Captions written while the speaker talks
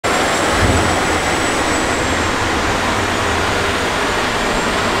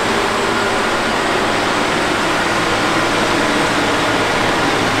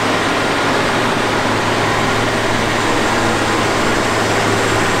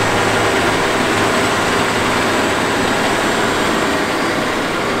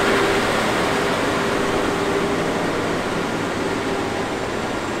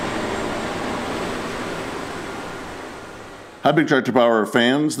Hi Big Tractor Power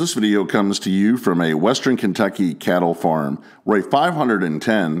fans, this video comes to you from a Western Kentucky cattle farm where a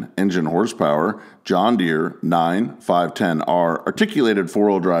 510 engine horsepower John Deere 9510R articulated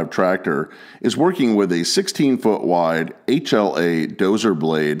four-wheel drive tractor is working with a 16-foot wide HLA dozer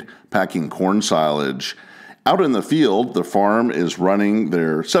blade packing corn silage. Out in the field, the farm is running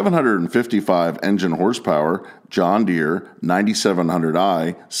their 755 engine horsepower John Deere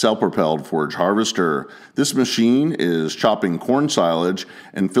 9700i self-propelled forage harvester. This machine is chopping corn silage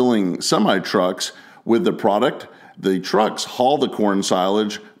and filling semi-trucks with the product. The trucks haul the corn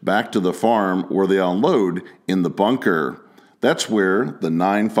silage back to the farm where they unload in the bunker. That's where the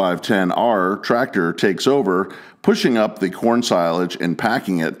 9510R tractor takes over, pushing up the corn silage and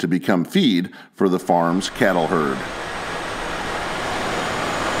packing it to become feed for the farm's cattle herd.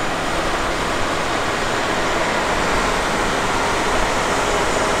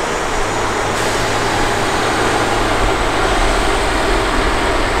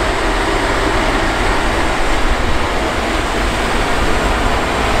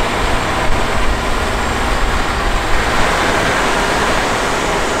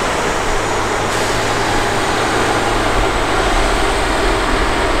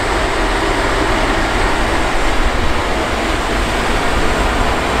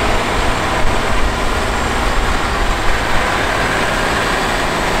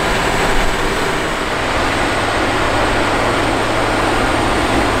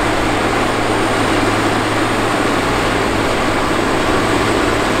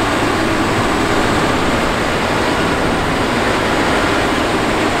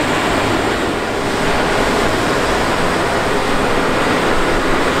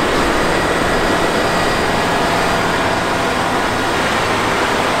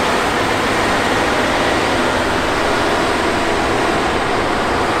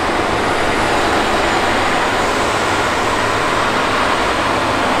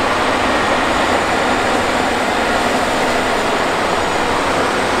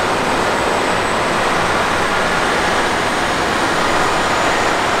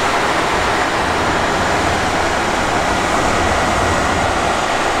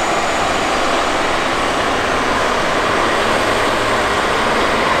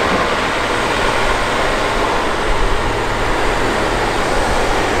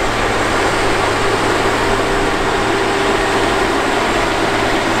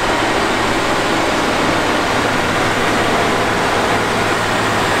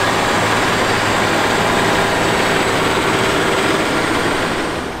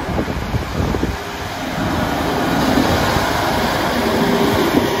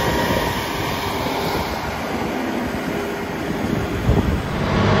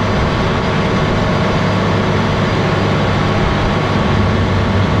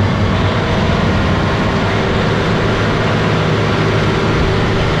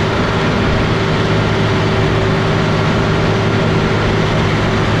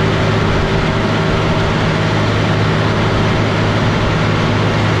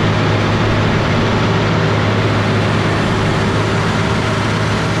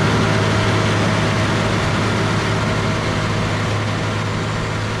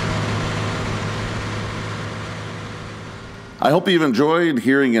 I hope you've enjoyed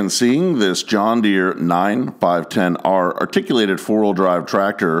hearing and seeing this John Deere 9510R articulated four-wheel drive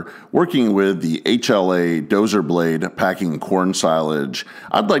tractor working with the HLA dozer blade packing corn silage.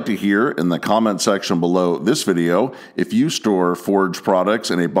 I'd like to hear in the comment section below this video if you store forage products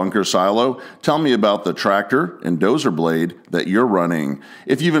in a bunker silo. Tell me about the tractor and dozer blade that you're running.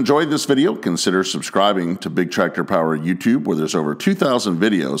 If you've enjoyed this video, consider subscribing to Big Tractor Power YouTube, where there's over 2,000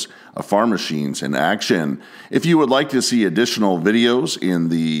 videos of farm machines in action. If you would like to see additional videos in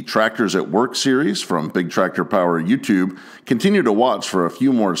the Tractors at Work series from Big Tractor Power YouTube, continue to watch for a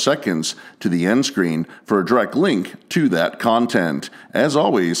few more seconds to the end screen for a direct link to that content. As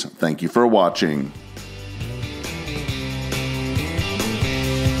always, thank you for watching.